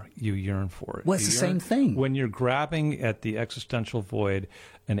nowhere, you yearn for it. Well, it's You the same yearn- thing. When you're grabbing at the existential void,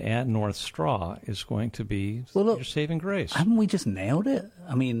 an Ann North straw is going to be your saving grace. Haven't we just nailed it?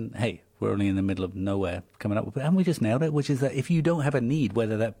 I mean, hey, we're only in the middle of nowhere coming up with it. Haven't we just nailed it? Which is that if you don't have a need,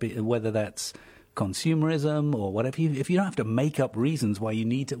 whether that's consumerism or whatever, if you don't have to make up reasons why you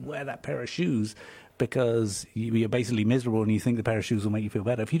need to wear that pair of shoes because you're basically miserable and you think the pair of shoes will make you feel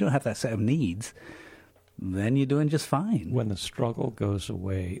better, if you don't have that set of needs, then you're doing just fine. When the struggle goes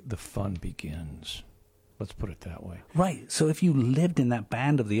away, the fun begins. Let's put it that way. Right. So if you lived in that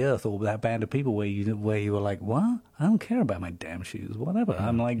band of the earth or that band of people where you were like, what? I don't care about my damn shoes, whatever.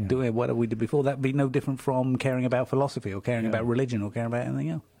 I'm like doing whatever we did before. That'd be no different from caring about philosophy or caring about religion or caring about anything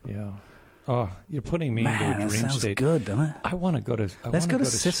else. Yeah. Oh, you're putting me into a Man, that dream sounds state. good, doesn't it? I want to go to. Let's go to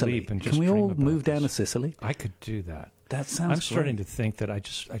Sicily. Sleep and just Can we dream all about move down to this. Sicily? I could do that. That sounds I'm starting great. to think that I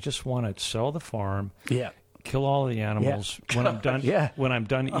just want to sell the farm. Yeah. Kill all the animals when I'm done. Yeah. When I'm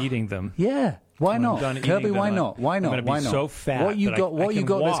done eating them. Yeah. Why When I'm not? done Kirby, eating why them, not? Why I'm not? gonna be Why not? so fat What you that got? I What you can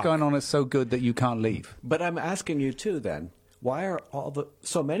got that's walk. going on is so good that you can't leave. But I'm asking you too. Then, why are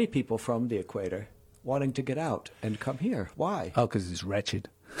so many people from the equator wanting to get out and come here? Why? Oh, because it's wretched.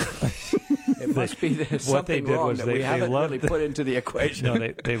 It must be there's What they something did wrong was that they we haven't loved really put into the equation.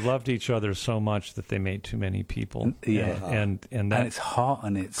 No, they loved each other so much that they made too many people. Yeah. and that And it's hot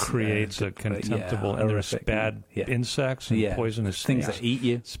and it's creates a contemptible. And there's horrific. bad Yeah. insects and poisonous things snakes. that eat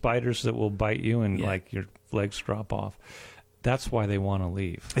you. Spiders that will bite you and like your legs drop off. That's why they want to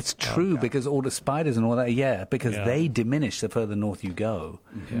leave. It's true because all the spiders and all that, because they diminish the further north you go.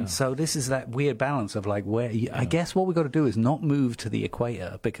 Yeah. So this is that weird balance of like I guess what we've got to do is not move to the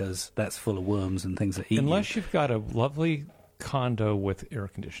equator because that's full of worms and things that eat Unless you. you've got a lovely condo with air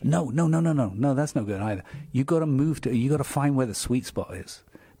conditioning. No, that's no good either. You got to move to. You got to find where the sweet spot is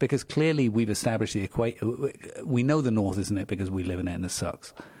because clearly we've established the equator. We know the north isn't it because we live in it and it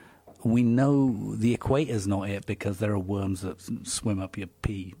sucks. We know the equator's not it because there are worms that swim up your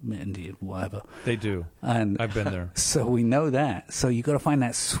pee into your whatever. They do. And I've been there. So we know that. So you got to find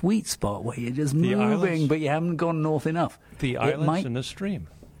that sweet spot where you're just moving, islands- but you haven't gone north enough. The islands in the stream.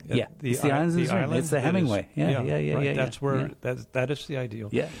 Yeah, it's the islands in the stream. It's the that Hemingway. is- Yeah. That's where yeah. that is the ideal.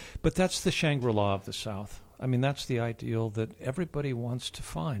 Yeah. But that's the Shangri-La of the South. I mean, that's the ideal that everybody wants to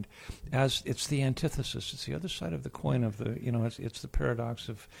find. As it's the antithesis. It's the other side of the coin of the. It's the paradox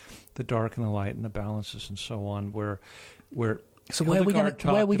of the dark and the light and the balances and so on. Where. So where are we going to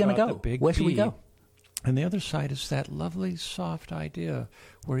go? Where should we go? And the other side is that lovely, soft idea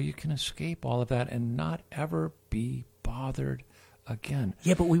where you can escape all of that and not ever be bothered again.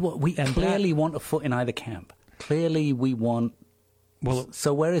 Yeah, but we clearly want a foot in either camp. Clearly, we want. Well,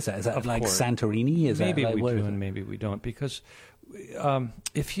 so where is that? Is that of like course. Santorini? Is maybe that like, we do and maybe we don't, because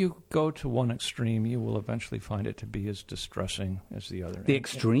if you go to one extreme, you will eventually find it to be as distressing as the other. The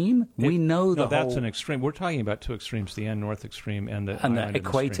extreme? We know the that's whole... an extreme. We're talking about two extremes: the north extreme and the island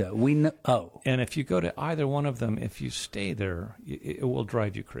equator. extreme. We know. Oh, and if you go to either one of them, if you stay there, it will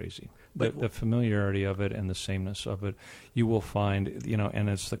drive you crazy. The familiarity of it and the sameness of it, you will find, and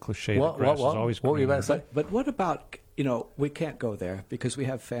it's the cliche that grass is always greener. What were you about to say? But what about, we can't go there because we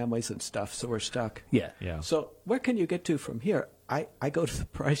have families and stuff, so we're stuck. Yeah. So where can you get to from here? I go to the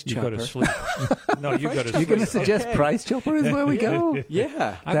Price You Chopper. go to sleep. No, you go to sleep. You're going to suggest Price Chopper is where we go?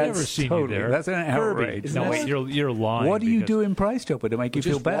 Yeah. I've never seen you there. That's an outrage. No, wait, you're lying. What do you do in Price Chopper to make you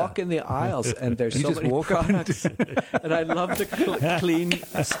feel Just better? walk in the aisles, and there's You so just many walk up and- products. And I love the clean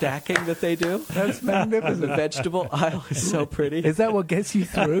stacking that they do. That's magnificent. The vegetable aisle is so pretty. Is that what gets you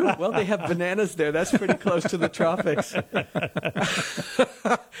through? Well, they have bananas there. That's pretty close to the tropics.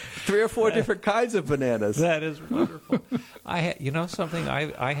 3 or 4 different kinds of bananas. That is wonderful. Something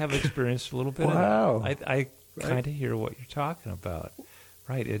I have experienced a little bit. Wow. I kind of hear what you're talking about.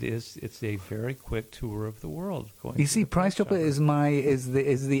 Right, it's a very quick tour of the world. You see, Price Chopper is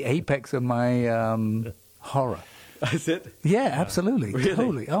the apex of my horror. Is it? Yeah, absolutely, Really?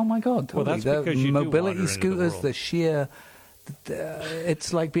 totally. Oh my God, totally. Well, that's because you do mobility wander into the scooters, world. the sheer.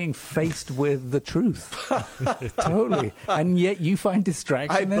 It's like being faced with the truth, totally, and yet you find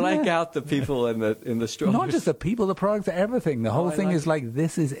distraction. I in blank there. out the people in the stores. Not just the people, the products, everything. The whole I thing like is like,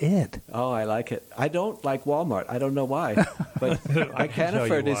 this is it. Oh, I like it. I don't like Walmart. I don't know why, but I can tell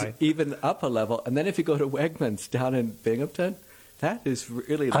you Hannaford is why. even up a level. And then if you go to Wegmans down in Binghamton, that is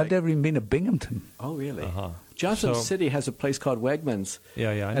really like. I've never even been to Binghamton. Oh, really? Uh-huh. Johnson So- City has a place called Wegmans. Yeah,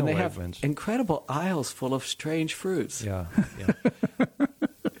 I know and they Wegmans. have incredible aisles full of strange fruits. Yeah.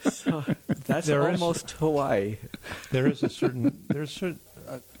 So that's There is- almost Hawaii. There's the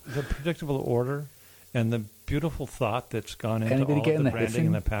predictable order and the beautiful thought that's gone into Anybody all getting of the the branding hissing?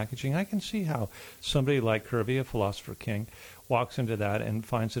 and the packaging. I can see how somebody like Kirby, a philosopher king, walks into that and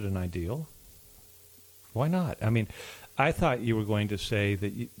finds it an ideal. Why not? I mean, I thought you were going to say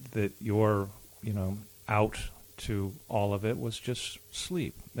that your out to all of it was just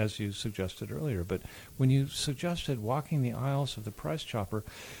sleep, as you suggested earlier. But when you suggested walking the aisles of the Price Chopper,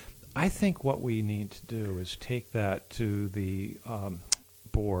 I think what we need to do is take that to the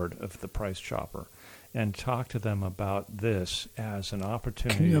board of the Price Chopper and talk to them about this as an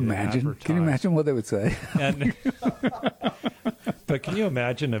opportunity. Can you to imagine? advertise. Can you imagine what they would say? And, but can you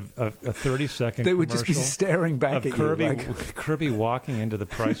imagine a 30-second They would just be commercial staring back of at Kirby, you. Like, Kirby walking into the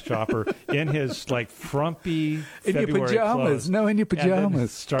Price Chopper in his frumpy in your February pajamas. clothes, No, in your and then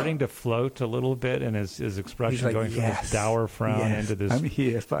pajamas. starting to float a little bit, and his expression He's like, going from yes, this dour frown yes, into this I'm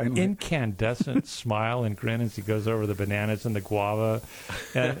here finally. incandescent smile and grin as he goes over the bananas and the guava,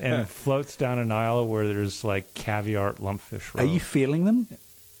 and floats down an aisle where there's like caviar lumpfish Are roe. you feeling them?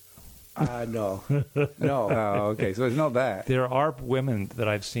 No. No. Oh, okay. So it's not that. There are women that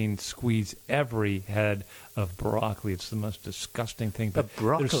I've seen squeeze every head of broccoli. It's the most disgusting thing. But But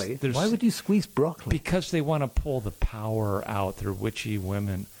broccoli? there's- Why would you squeeze broccoli? Because they want to pull the power out. They're witchy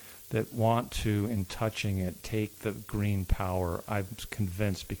women that want to, in touching it, take the green power. I'm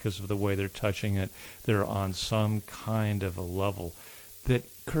convinced because of the way they're touching it, they're on some kind of a level that,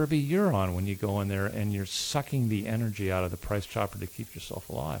 Kirby, you're on when you go in there and you're sucking the energy out of the Price Chopper to keep yourself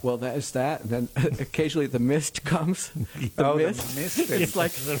alive. Well, that is that. And then occasionally the mist comes. Oh, the mist. mist. It's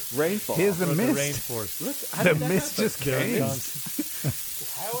like rainfall. Here's the Or mist. rainforest. Look, how The did that mist happen? just There it came.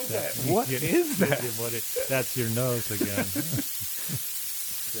 comes. How is that? What is that? That's your nose again.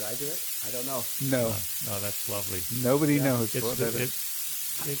 Did I do it? I don't know. No, No, that's lovely. nobody knows It's what the, that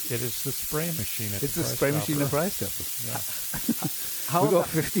is. it is the spray machine. At It's the a spray Price machine Chopper. of Price Chopper. Yeah. How We've got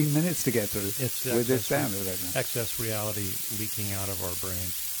about, 15 minutes to get through It's with this excess, sound. Right now. excess reality leaking out of our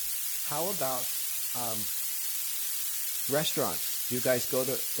brains. how about restaurants? Do you guys go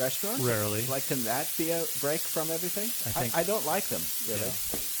to restaurants? Rarely. Like, can that be a break from everything? I think- I don't like them, really.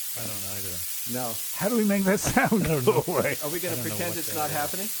 Yeah. I don't either. No. How do we make that sound go away? Are we going to I don't know pretend what it's that not is.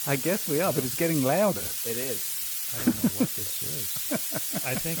 happening? I guess we are, but it's getting louder. It is. I don't know what this is.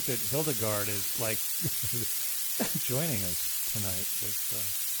 I think that Hildegard is like joining us tonight.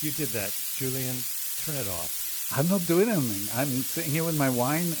 With, you did that, Julian. Turn it off. I'm not doing anything. I'm sitting here with my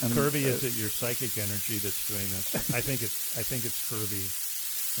wine. And, Kirby, is it your psychic energy that's doing this? I think it's Kirby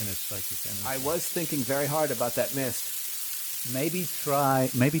and his psychic energy. I was thinking very hard about that mist. Maybe try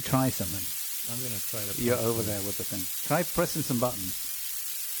something. I'm going to try to. You're over there with the thing. Try pressing some buttons.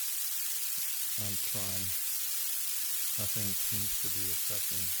 I'm trying. Nothing seems to be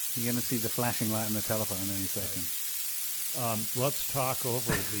affecting. You're going to see the flashing light on the telephone any second. Let's talk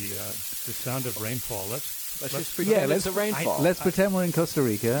over the sound of rainfall. Let's Let's just pretend it's a rainfall. Let's pretend we're in Costa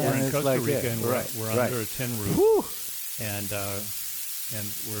Rica. We're and in it's Costa like, Rica yeah, and right, we're right. under a tin roof, Whew. and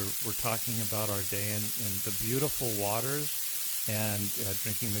we're talking about our day in the beautiful waters and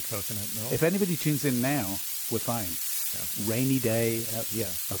drinking the coconut milk. If anybody tunes in now, we're fine. Yeah. Rainy day. Yeah.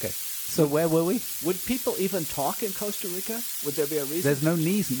 Okay. So where were we? Would people even talk in Costa Rica? Would there be a reason? There's no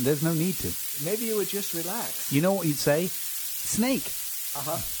need. There's no need to. Maybe you would just relax. You know what you'd say? Snake.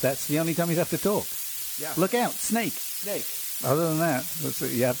 Uh-huh. That's the only time you'd have to talk. Yeah. Look out, snake. Snake. Other than that, that's what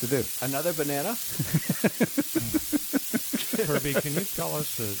you have to do. Another banana? Kirby, can you tell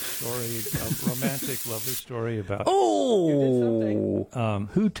us a story, a romantic, lovely story about? Oh,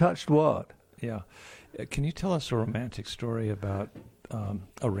 who touched what? Yeah. Can you tell us a romantic story about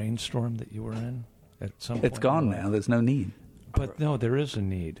a rainstorm that you were in at some point? It's gone in your life? now. There's no need. But no, there is a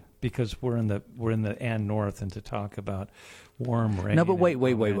need. because we're in the and north, and to talk about warm rain. No, but wait.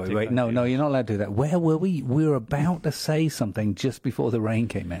 No, you're not allowed to do that. Where were we? We were about to say something just before the rain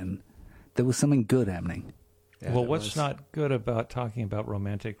came in. There was something good happening. Yeah, well, what's not good about talking about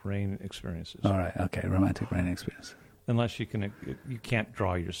romantic rain experiences? All right, okay, romantic rain experience. Unless you can't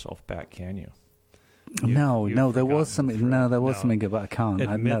draw yourself back, can you? There was something. No, there was something good, but I can't.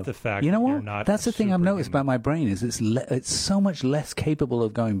 Admit the fact. You know that what? You're not That's the thing I've noticed about my brain is it's so much less capable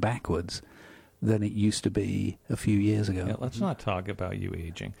of going backwards than it used to be a few years ago. Yeah, let's not talk about you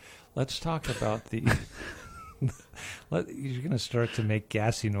aging. Let's talk about the. You're going to start to make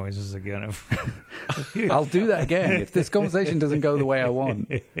gassy noises again. I'll do that again if this conversation doesn't go the way I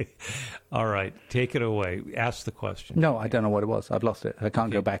want. All right, take it away. Ask the question. No, I don't know what it was. I've lost it. I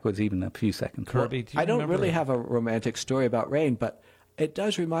can't go backwards even a few seconds. Kirby, I don't really have a romantic story about rain, but it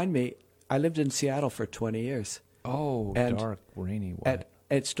does remind me. I lived in Seattle for 20 years. Oh, and dark, rainy.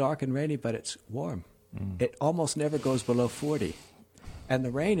 It's dark and rainy, but it's warm. It almost never goes below 40. And the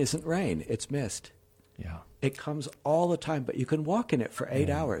rain isn't rain, it's mist. Yeah. It comes all the time, but you can walk in it for 8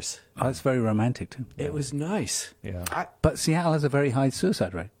 hours. Oh, that's very romantic, too. It was nice. Yeah. But Seattle has a very high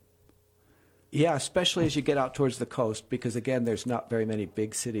suicide rate. Yeah, especially as you get out towards the coast, because, again, there's not very many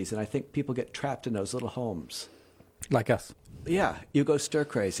big cities, and I think people get trapped in those little homes. Like us. Yeah, you go stir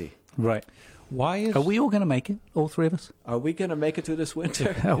crazy. Right. Are we all going to make it, all three of us? Are we going to make it through this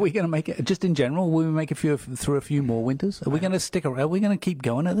winter? Are we going to make it, just in general, will we make it through a few more winters? Are we going to stick around? Are we going to keep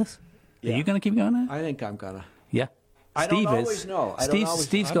going at this? Yeah. Are you going to keep going at it? I think I'm going to. Yeah. I don't always know.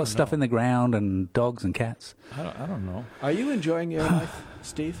 Steve's got stuff in the ground and dogs and cats. I don't know. Are you enjoying your life,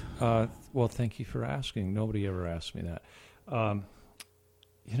 Steve? Well, thank you for asking. Nobody ever asked me that.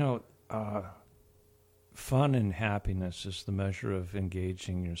 Fun and happiness is the measure of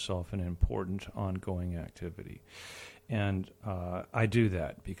engaging yourself in important, ongoing activity. And I do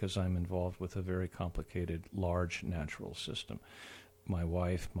that because I'm involved with a very complicated, large natural system. My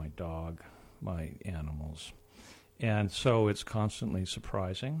wife, my dog, my animals. And so it's constantly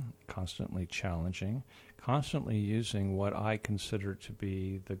surprising, constantly challenging, constantly using what I consider to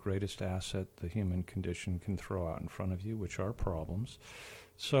be the greatest asset the human condition can throw out in front of you, which are problems.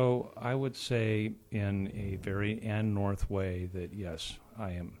 So I would say in a very north way that, yes,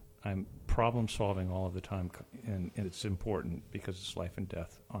 I'm problem solving all of the time, and it's important because it's life and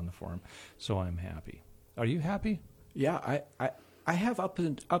death on the farm. So I'm happy. Are you happy? Yeah, I have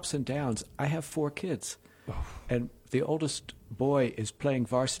ups and downs. I have 4 kids, and the oldest boy is playing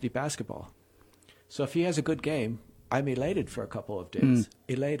varsity basketball. So if he has a good game, I'm elated for a couple of days.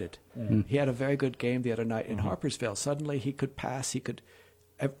 Elated. He had a very good game the other night in Harpersville. Suddenly he could pass.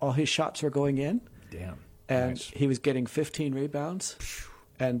 All his shots were going in. Damn. And nice. He was getting 15 rebounds,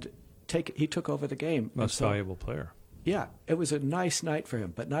 and he took over the game. Most valuable player. Yeah, it was a nice night for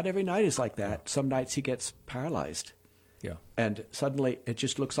him. But not every night is like that. Some nights he gets paralyzed. Yeah. And suddenly it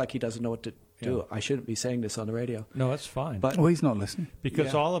just looks like he doesn't know what to do. Yeah. I shouldn't be saying this on the radio. No, that's fine. But he's not listening.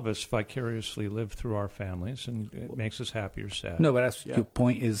 Because all of us vicariously live through our families, and it makes us happy or sad. No, but your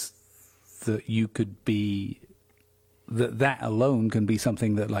point is that you could be... That alone can be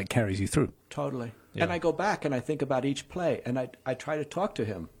something that like carries you through. Totally. Yeah. And I go back and I think about each play, and I try to talk to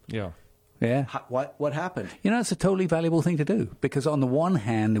him. Yeah. Yeah. What happened? It's a totally valuable thing to do, because on the one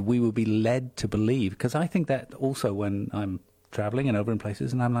hand, we will be led to believe, because I think that also when I'm traveling and over in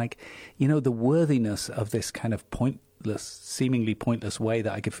places, and I'm like, the worthiness of this kind of seemingly pointless way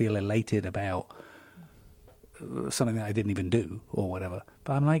that I could feel elated about something that I didn't even do or whatever.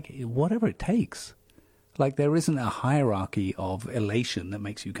 But I'm like, whatever it takes. Like, there isn't a hierarchy of elation that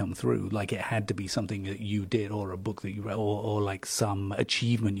makes you come through. Like, it had to be something that you did, or a book that you read, or like some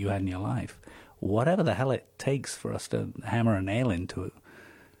achievement you had in your life. Whatever the hell it takes for us to hammer a nail into it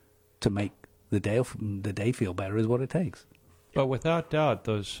to make the day feel better is what it takes. But without doubt,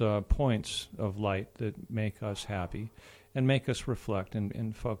 those points of light that make us happy and make us reflect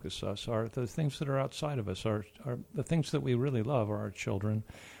and focus us are the things that are outside of us, are the things that we really love, are our children.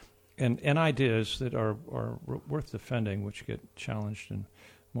 And ideas that are worth defending, which get challenged and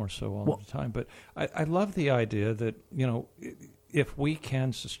more so all the time. But I love the idea that, if we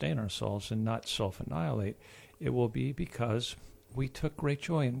can sustain ourselves and not self-annihilate, it will be because we took great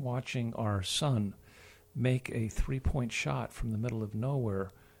joy in watching our son make a 3-point shot from the middle of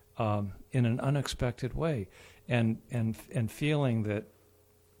nowhere in an unexpected way, and feeling that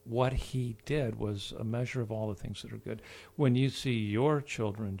what he did was a measure of all the things that are good. When you see your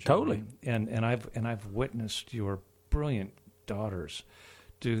children, totally, and I've witnessed your brilliant daughters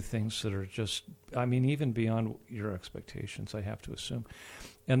do things that are just, even beyond your expectations, I have to assume,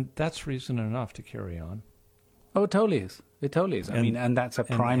 and that's reason enough to carry on. Oh, it totally is. It totally is. I mean, and that's a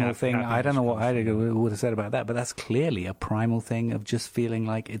primal thing. I don't know what Heidegger would have said about that, but that's clearly a primal thing of just feeling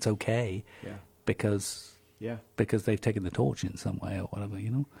like it's okay because they've taken the torch in some way or whatever, you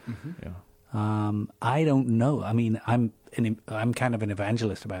know? Mm-hmm. Yeah. I don't know. I mean, I'm kind of an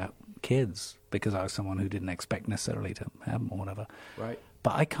evangelist about kids because I was someone who didn't expect necessarily to have them or whatever. Right.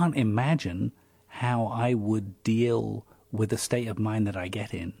 But I can't imagine how I would deal with the state of mind that I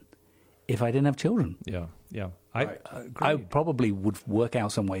get in if I didn't have children. Yeah, yeah. I probably would work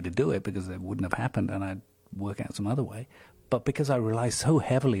out some way to do it because it wouldn't have happened, and I'd work out some other way. But because I rely so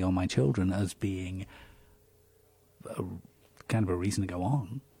heavily on my children as being kind of a reason to go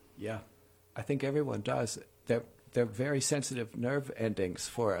on. Yeah, I think everyone does. They're very sensitive nerve endings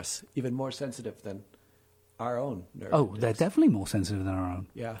for us, even more sensitive than our own nerve endings. They're definitely more sensitive than our own.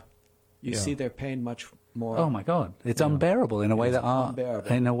 Yeah. You see their pain much more. Oh my God, it's unbearable in a way that our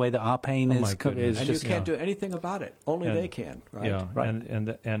pain is. And you can't do anything about it. Only they can. Right. Yeah, right.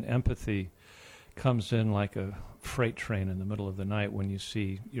 And empathy comes in like a freight train in the middle of the night when you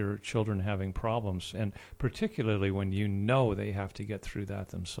see your children having problems, and particularly when you know they have to get through that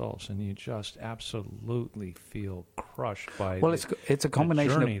themselves, and you just absolutely feel crushed by it's a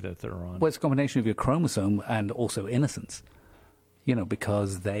combination the journey that they're on. Well, it's a combination of your chromosome and also innocence. You know,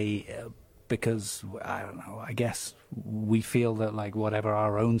 because I don't know, I guess we feel that like whatever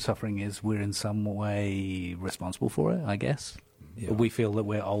our own suffering is, we're in some way responsible for it, I guess. Yeah. We feel that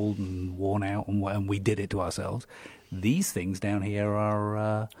we're old and worn out and we did it to ourselves. These things down here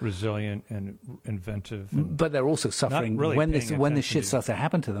are resilient and inventive. But they're also suffering. Really when this shit starts to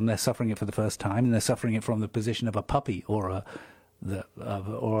happen to them, they're suffering it for the first time, and they're suffering it from the position of a puppy or a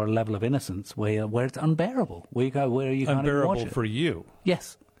level of innocence where it's unbearable. Where you can't even watch it. For you.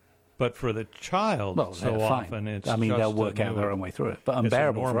 Yes. But for the child, often it's they'll work out their own way through it. But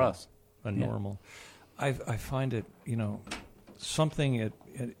unbearable for us. Normal. I find it, something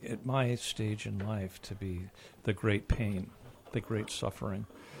at my stage in life to be the great pain, the great suffering.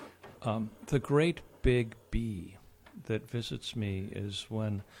 The great big B that visits me is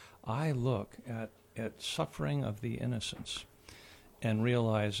when I look at suffering of the innocents and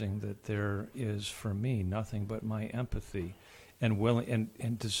realizing that there is, for me, nothing but my empathy and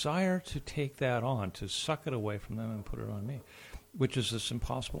and desire to take that on, to suck it away from them and put it on me, which is this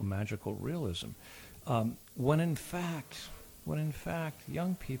impossible magical realism. When in fact,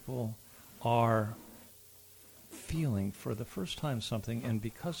 young people are feeling for the first time something, and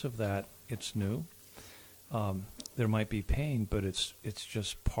because of that, it's new. There might be pain, but it's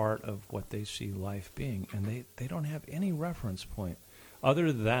just part of what they see life being, and they don't have any reference point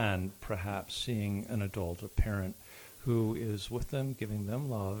other than perhaps seeing an adult, a parent, who is with them, giving them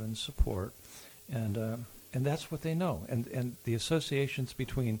love and support, and that's what they know. And the associations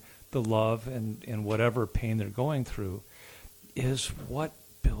between the love and whatever pain they're going through is what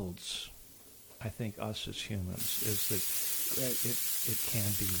builds, I think, us as humans, is that it can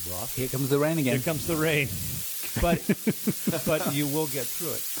be rough. Here comes the rain again. Here comes the rain. But you will get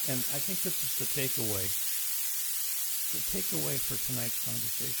through it. And I think this is the takeaway. The takeaway for tonight's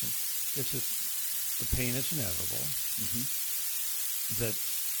conversation is that the pain is inevitable, that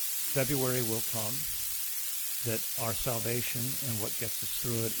February will come, that our salvation and what gets us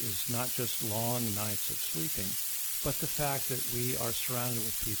through it is not just long nights of sleeping, but the fact that we are surrounded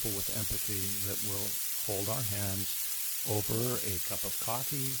with people with empathy that will hold our hands over a cup of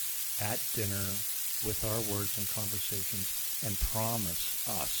coffee at dinner with our words and conversations and promise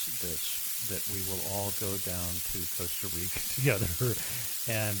us this, that we will all go down to Costa Rica together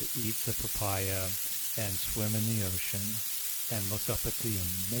and eat the papaya and swim in the ocean and look up at the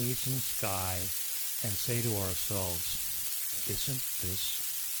amazing sky and say to ourselves, isn't this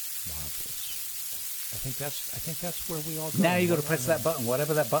marvelous? I think that's where we all go. Now you got to press that button,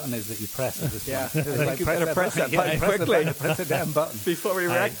 whatever that button is that you press at this point. Like you better press that button quickly. Press the damn button before we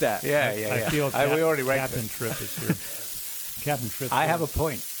wreck that. Yeah. I feel we already wrecked Captain Tripp is here. Captain Tripp. I have a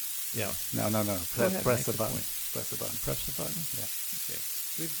point. Yeah. No. Press the button. Press the button. Press the button. Yeah. Okay.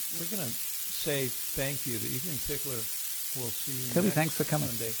 We're going to say thank you. The Evening Tickler will see you Kirby, next thanks for coming.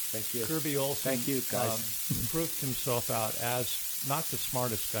 Thank Sunday. you. Kirby Olson. Thank you, guys. Proved himself out as not the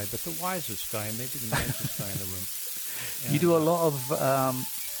smartest guy, but the wisest guy, and maybe the nicest guy in the room. And you do a lot of.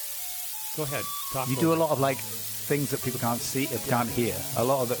 Go ahead. You do a lot of like things that people can't see, can't hear. A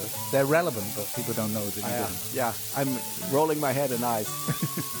lot of they're relevant, but people don't know that you do them. Yeah, I'm rolling my head and eyes.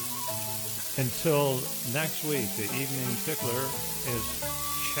 Until next week, the Evening Tickler is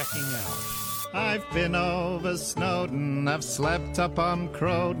checking out. I've been over Snowdon, I've slept up on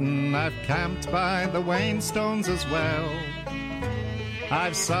Crowden, I've camped by the Wainstones as well.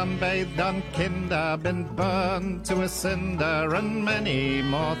 I've sunbathed on Kinder, been burned to a cinder, and many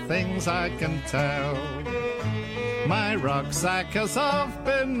more things I can tell. My rucksack has oft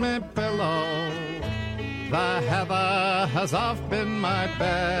been my pillow, the heather has oft been my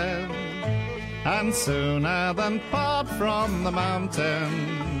bed, and sooner than part from the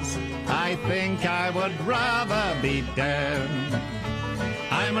mountains, I think I would rather be dead.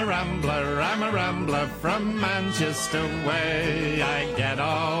 I'm a rambler from Manchester way. I get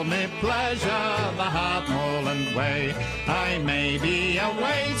all me pleasure the Hartmoreland way. I may be a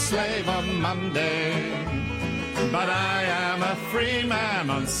wage slave on Monday, but I am a free man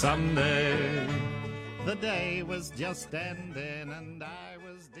on Sunday. The day was just ending and I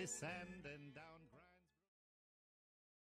was descending down...